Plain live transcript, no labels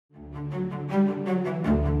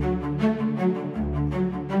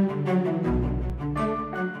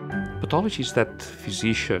Pathology is that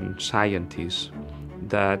physician, scientist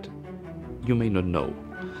that you may not know.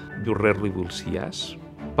 You rarely will see us,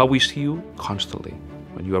 but we see you constantly.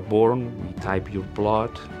 When you are born, we type your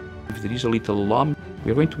blood. If there is a little lump,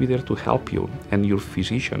 we are going to be there to help you and your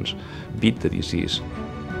physicians beat the disease.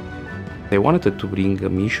 I wanted to bring a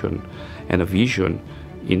mission and a vision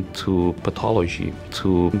into pathology,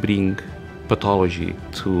 to bring pathology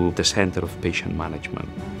to the center of patient management.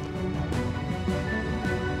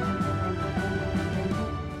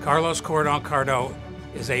 Carlos Cordon-Cardo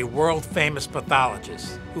is a world-famous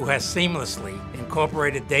pathologist who has seamlessly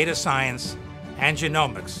incorporated data science and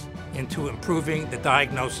genomics into improving the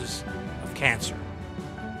diagnosis of cancer.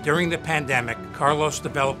 During the pandemic, Carlos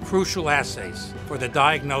developed crucial assays for the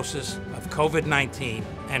diagnosis of COVID-19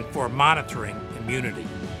 and for monitoring immunity.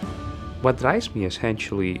 What drives me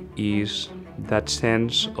essentially is that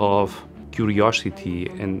sense of curiosity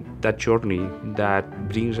and that journey that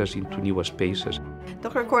brings us into new spaces.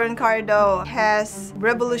 Dr. Cordon-Cardo has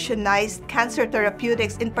revolutionized cancer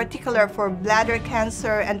therapeutics, in particular for bladder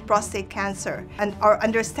cancer and prostate cancer, and our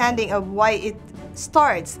understanding of why it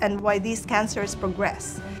starts and why these cancers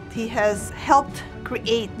progress. He has helped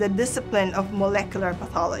create the discipline of molecular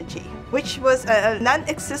pathology, which was a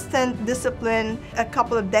non-existent discipline a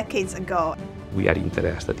couple of decades ago. We are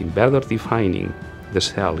interested in better defining the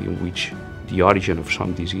cell in which the origin of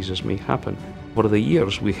some diseases may happen. Over the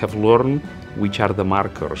years, we have learned which are the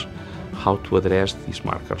markers, how to address these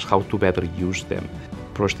markers, how to better use them.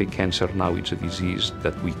 Prostate cancer now is a disease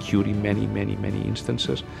that we cure in many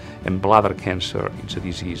instances, and bladder cancer is a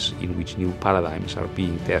disease in which new paradigms are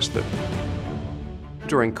being tested.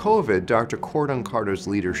 During COVID, Dr. Cordon-Cardo's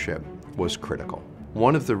leadership was critical.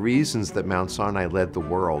 One of the reasons that Mount Sinai led the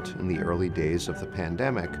world in the early days of the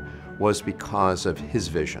pandemic was because of his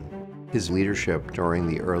vision. His leadership during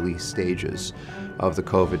the early stages of the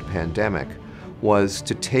COVID pandemic was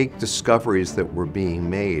to take discoveries that were being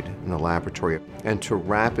made in the laboratory and to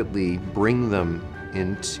rapidly bring them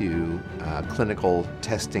into a clinical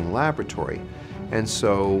testing laboratory. And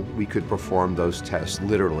so we could perform those tests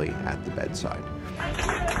literally at the bedside.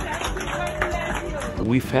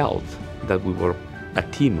 We felt that we were a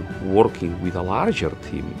team working with a larger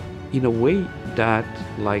team in a way that,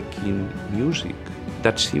 like in music,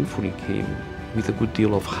 that symphony came with a good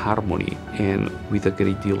deal of harmony and with a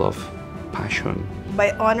great deal of passion.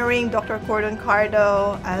 By honoring Dr.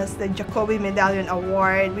 Cordon-Cardo as the Jacobi Medallion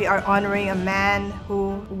Award, we are honoring a man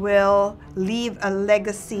who will leave a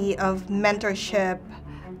legacy of mentorship,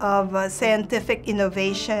 of scientific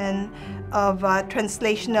innovation, of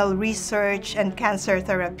translational research and cancer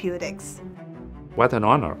therapeutics. What an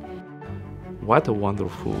honor. What a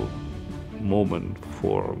wonderful moment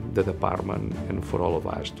for the department and for all of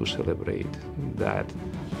us to celebrate that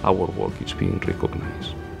our work is being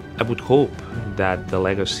recognized. I would hope that the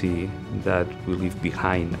legacy that we leave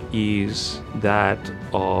behind is that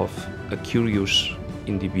of a curious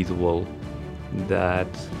individual that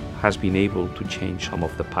has been able to change some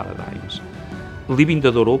of the paradigms, leaving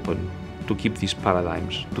the door open to keep these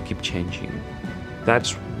paradigms, to keep changing.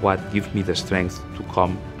 That's what gives me the strength to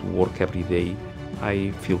come to work every day.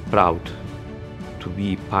 I feel proud to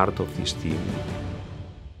be part of this team.